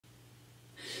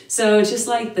So just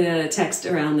like the text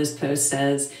around this post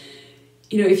says,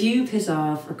 you know, if you piss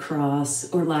off or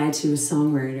cross or lie to a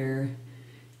songwriter,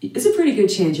 it's a pretty good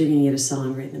chance you're going to get a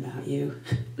song written about you.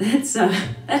 That's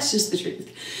just the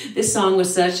truth. This song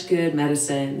was such good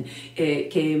medicine.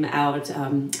 It came out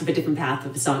of a different path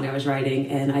of a song I was writing,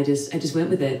 and I just went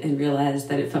with it and realized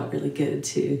that it felt really good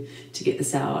to get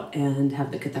this out and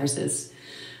have the catharsis.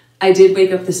 I did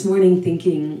wake up this morning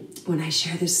thinking, when I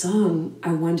share this song,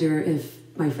 I wonder if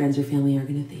my friends or family are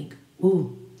going to think,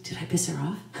 "Oh, did I piss her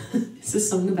off? Is this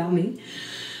song about me?"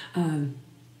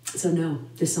 So no,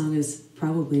 this song is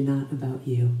probably not about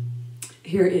you.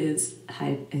 Here is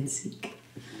Hide and Seek.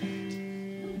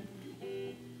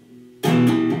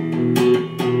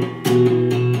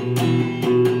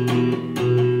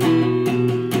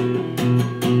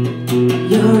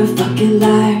 You're a fucking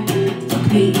liar,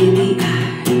 look me in the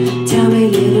eye. Tell me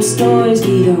little stories,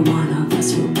 neither one of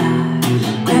us will die.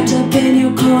 Wrapped up in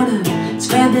your corner,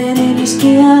 scrabbling in your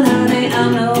skin. Honey,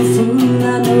 I'm no fool,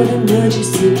 I know the mud you're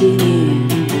sinking in.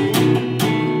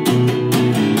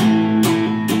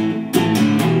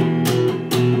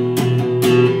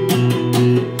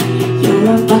 You're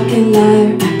a fucking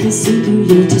liar, I can see through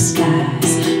your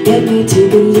disguise. Get me to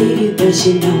believe you, but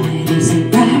you know it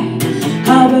isn't right.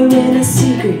 Harboring a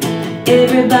secret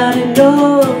everybody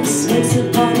knows. Snakes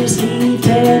upon your sleeve,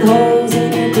 tearing holes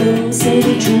in your clothes. Say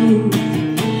the truth,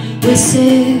 we'll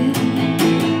set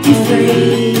you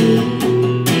free.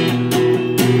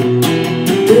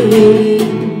 The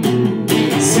wind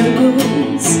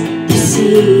circles the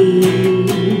sea.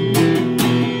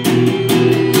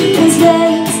 There's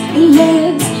layers and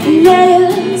layers and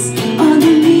layers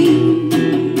underneath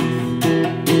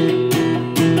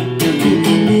an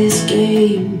endless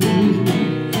game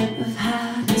of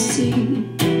hide and seek.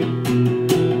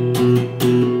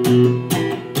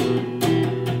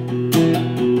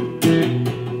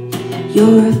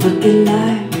 You're a fucking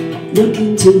liar, look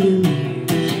into the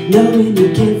mirror, knowing you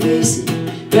can't face it,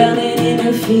 drowning in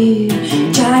your fear.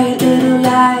 Giant little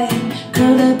lion,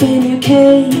 curled up in your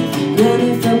cave,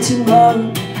 running from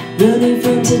tomorrow, running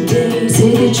from today.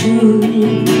 Say the truth,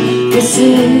 we'll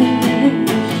set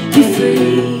you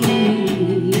free.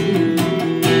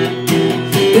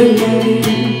 The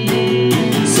rain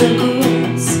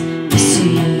circles the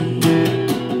sea.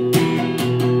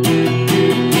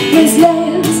 There's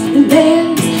layers and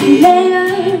layers and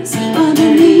layers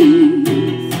underneath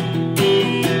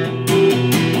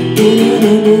in an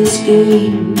endless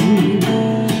game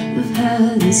of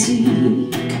hide and seek.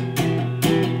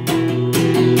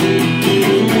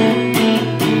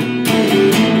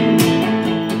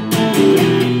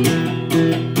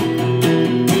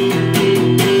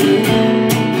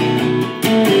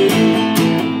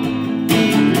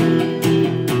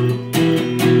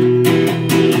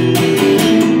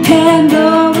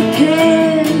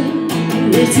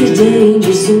 It's a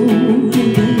danger zone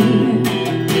there.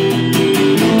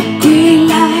 Green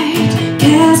light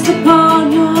cast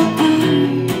upon your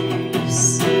eyes.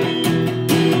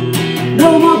 No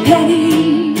more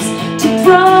pennies to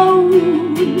throw.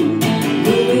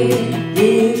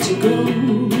 Nowhere to go.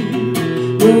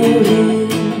 Nowhere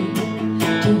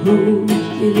to hold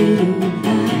your little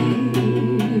lies.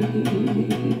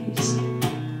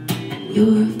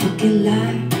 You're a fucking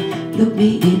liar, look me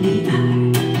in the eye.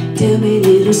 Tell me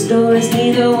little stories,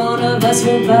 neither one of us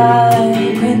will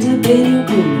buy. Cramped up in your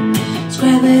coat,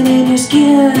 scrabbling in your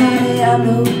skin. Honey, I'm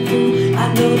no fool,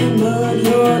 I know the mud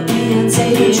you're in.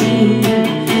 Say the truth,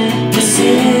 we'll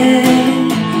set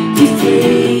you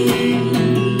free.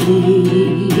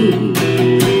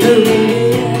 The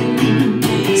wind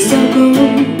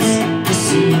circles the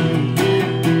sea.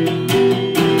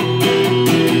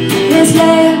 There's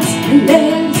layers and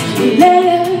layers and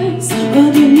layers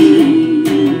underneath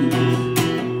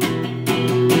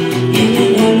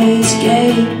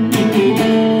game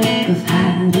of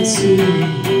hide and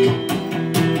seek.